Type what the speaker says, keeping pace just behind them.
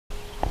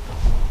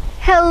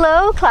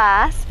Hello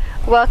class,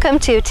 welcome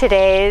to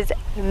today's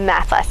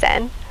math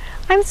lesson.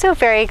 I'm so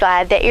very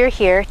glad that you're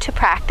here to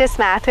practice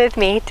math with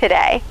me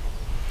today.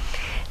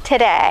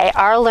 Today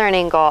our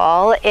learning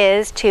goal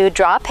is to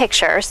draw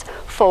pictures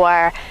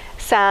for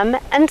some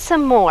and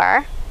some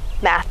more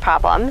math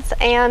problems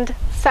and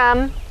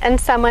some and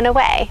someone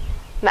away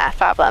math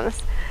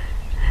problems.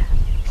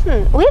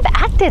 We've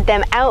acted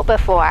them out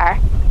before,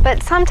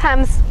 but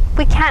sometimes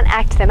we can't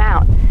act them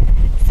out.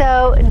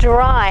 So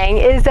drawing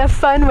is a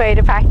fun way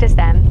to practice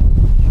them.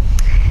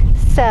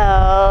 So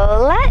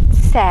let's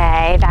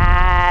say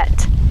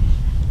that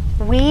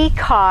we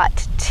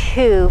caught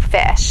 2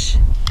 fish.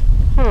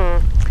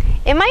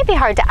 It might be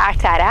hard to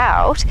act that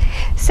out.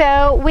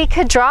 So we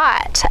could draw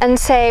it and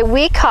say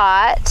we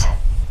caught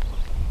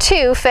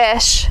 2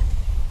 fish.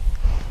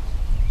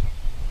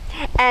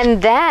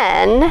 And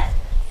then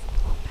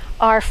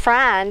our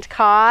friend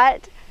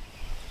caught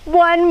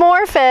 1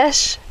 more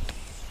fish.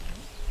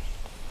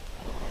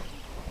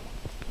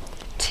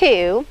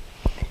 2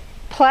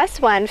 plus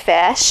 1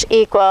 fish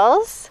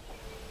equals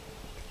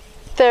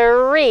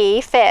 3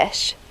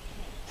 fish.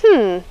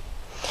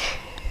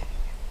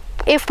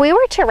 If we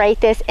were to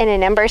write this in a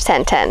number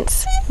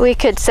sentence, we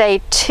could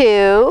say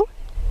 2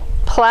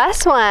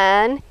 plus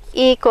 1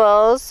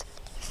 equals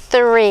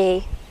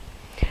 3.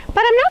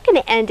 But I'm not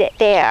going to end it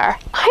there.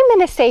 I'm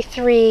going to say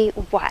 3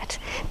 what?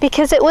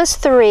 Because it was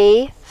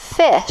 3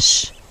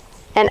 fish.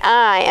 And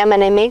I am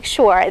going to make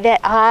sure that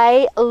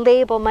I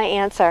label my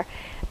answer.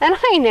 And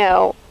I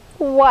know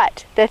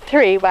what the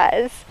 3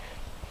 was.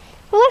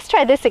 Well, let's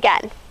try this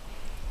again.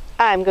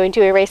 I'm going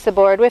to erase the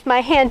board with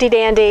my handy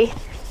dandy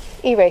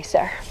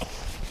eraser.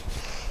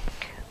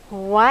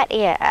 What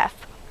if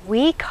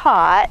we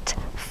caught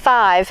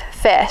 5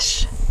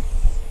 fish?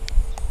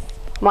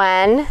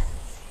 1,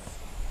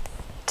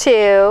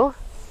 2,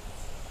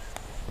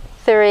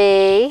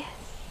 3,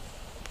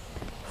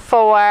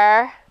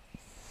 4,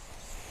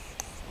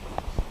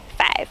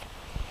 5.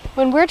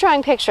 When we're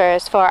drawing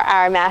pictures for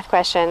our math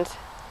questions,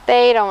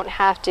 they don't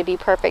have to be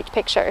perfect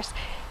pictures.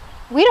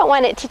 We don't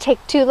want it to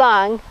take too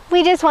long.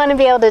 We just want to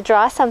be able to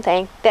draw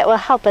something that will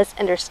help us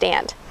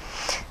understand.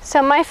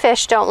 So my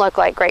fish don't look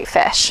like great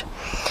fish.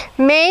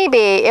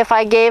 Maybe if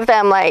I gave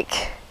them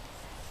like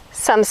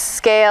some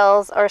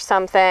scales or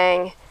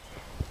something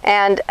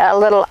and a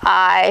little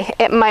eye,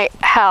 it might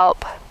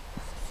help.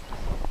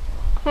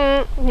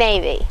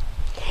 Maybe.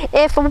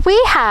 If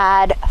we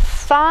had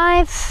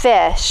 5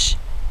 fish,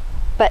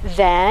 but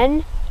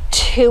then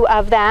 2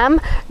 of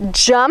them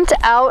jumped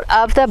out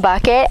of the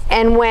bucket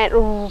and went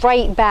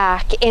right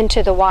back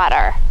into the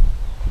water,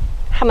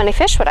 how many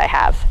fish would I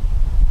have?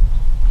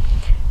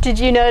 Did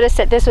you notice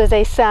that this was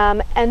a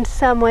some and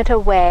some went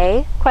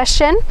away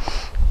question?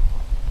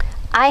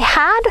 I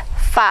had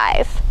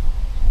 5,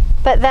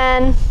 but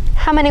then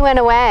how many went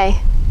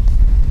away?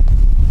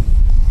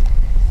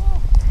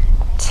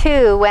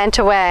 2 went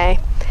away.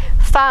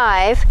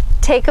 5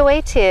 take away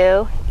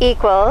 2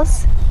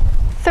 equals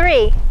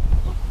 3.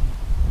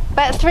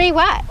 But 3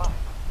 what?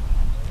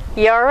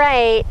 You're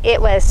right,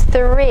 it was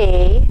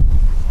 3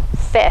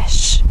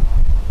 fish.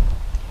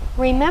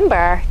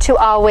 Remember to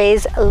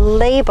always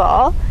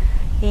label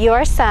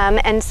your some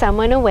and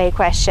someone away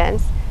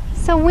questions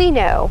so we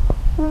know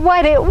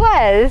what it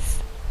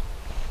was.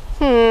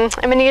 I'm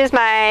going to use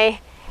my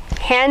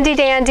handy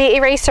dandy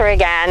eraser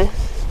again.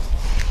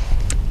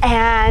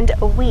 And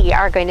we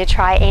are going to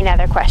try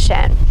another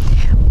question.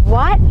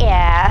 What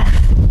if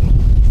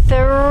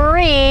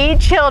 3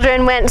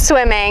 children went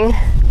swimming?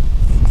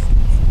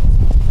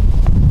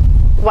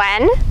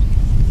 1,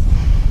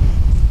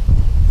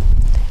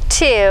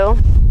 2,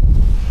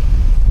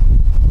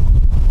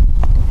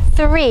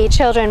 3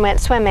 children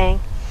went swimming.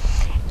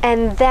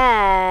 And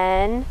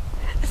then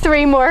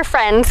 3 more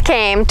friends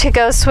came to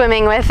go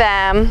swimming with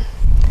them.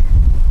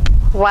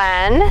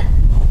 1,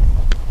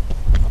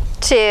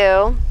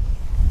 2,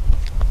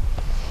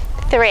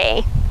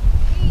 3.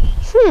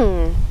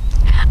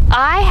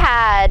 I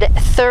had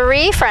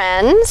 3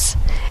 friends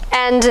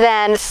and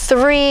then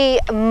 3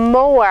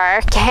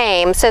 more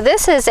came. So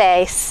this is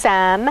a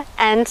some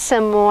and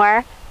some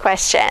more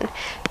question.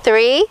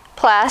 3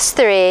 plus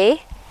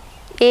 3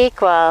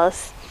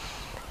 equals,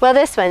 well,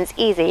 this one's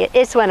easy.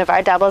 It's one of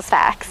our doubles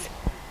facts.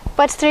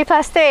 What's 3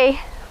 plus 3?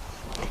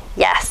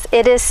 Yes,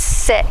 it is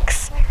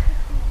 6.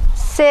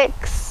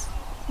 6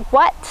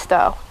 what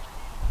though?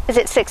 Is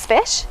it 6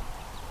 fish?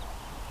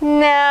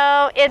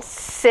 No, it's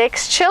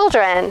 6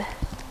 children.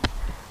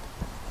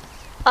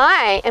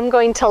 I am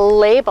going to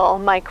label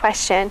my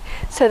question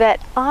so that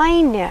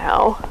I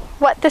know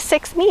what the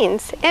 6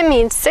 means. It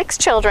means 6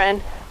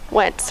 children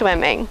went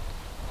swimming.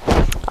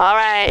 All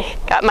right,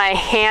 got my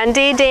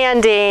handy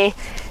dandy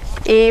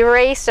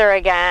eraser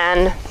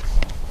again.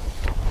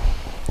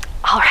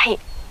 All right,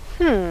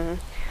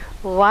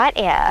 what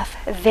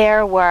if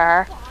there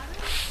were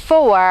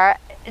 4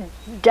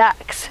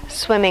 ducks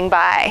swimming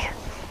by?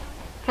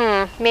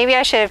 Maybe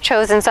I should have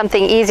chosen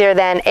something easier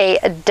than a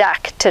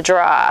duck to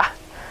draw.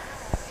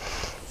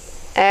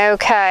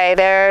 Okay,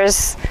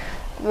 there's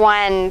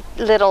one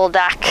little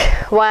duck.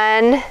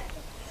 1,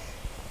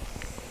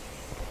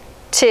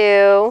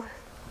 2,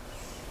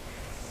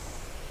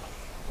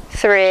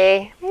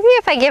 3. Maybe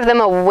if I give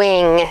them a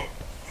wing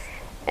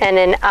and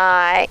an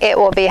eye, it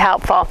will be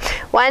helpful.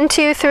 1,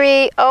 2,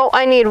 3. Oh,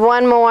 I need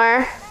one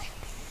more.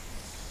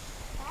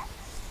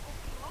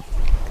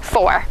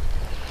 4.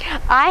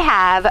 I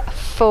have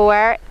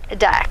 4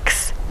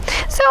 ducks.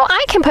 So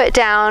I can put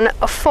down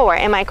 4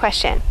 in my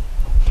question.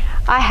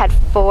 I had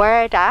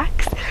 4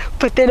 ducks,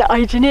 but then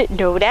I didn't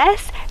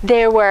notice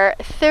there were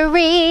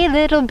 3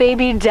 little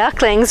baby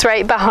ducklings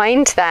right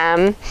behind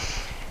them.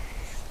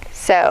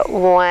 So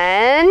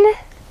 1,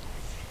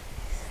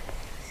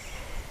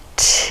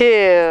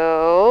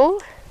 2,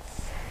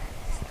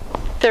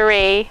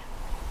 3.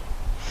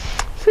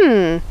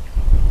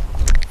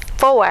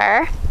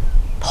 4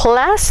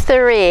 plus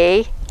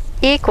 3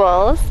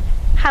 equals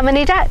how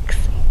many ducks?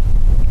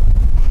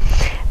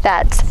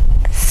 That's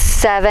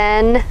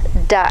 7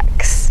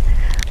 ducks.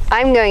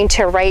 I'm going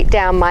to write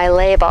down my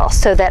label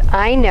so that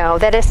I know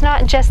that it's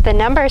not just the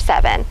number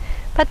 7,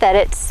 but that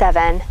it's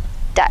 7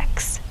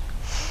 ducks.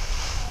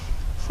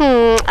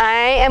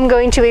 I am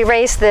going to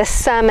erase this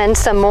some and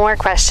some more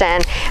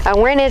question, and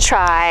we're going to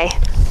try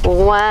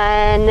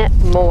one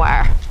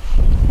more.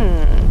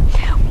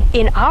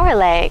 In our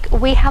lake,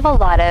 we have a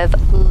lot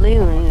of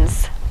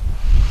loons.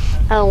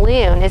 A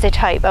loon is a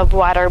type of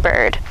water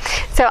bird.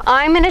 So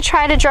I'm going to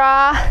try to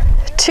draw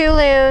 2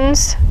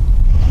 loons.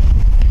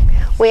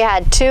 We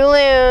had 2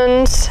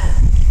 loons,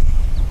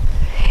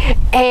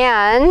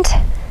 and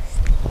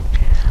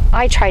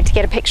I tried to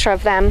get a picture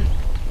of them,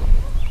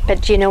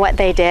 but do you know what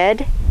they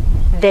did?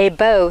 They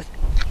both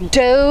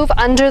dove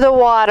under the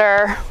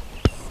water,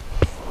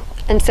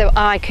 and so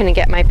I couldn't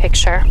get my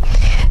picture.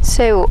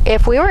 So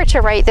if we were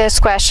to write this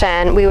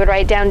question, we would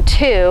write down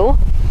 2,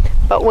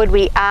 but would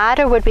we add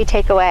or would we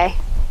take away?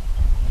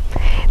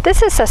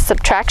 This is a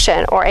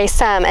subtraction or a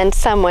sum and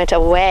sum went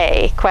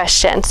away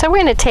question. So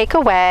we're going to take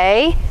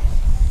away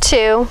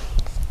 2.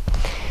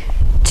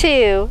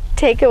 2,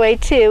 take away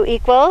 2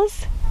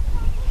 equals?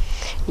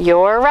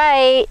 You're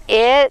right,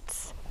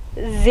 it's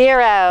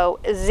 0.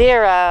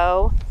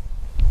 0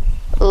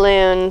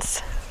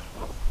 loons.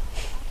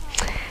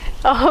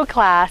 Oh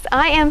class,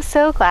 I am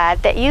so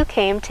glad that you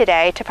came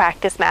today to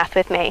practice math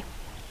with me.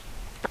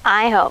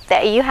 I hope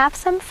that you have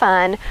some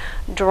fun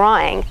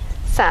drawing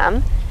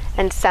some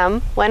and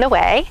some went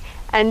away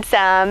and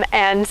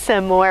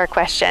some more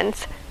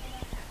questions.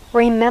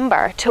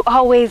 Remember to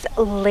always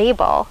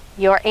label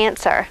your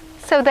answer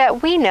so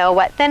that we know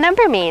what the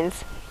number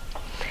means.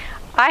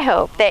 I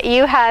hope that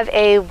you have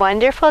a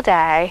wonderful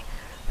day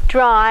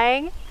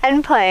drawing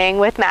and playing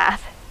with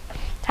math.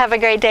 Have a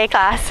great day,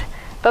 class.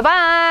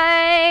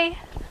 Bye-bye.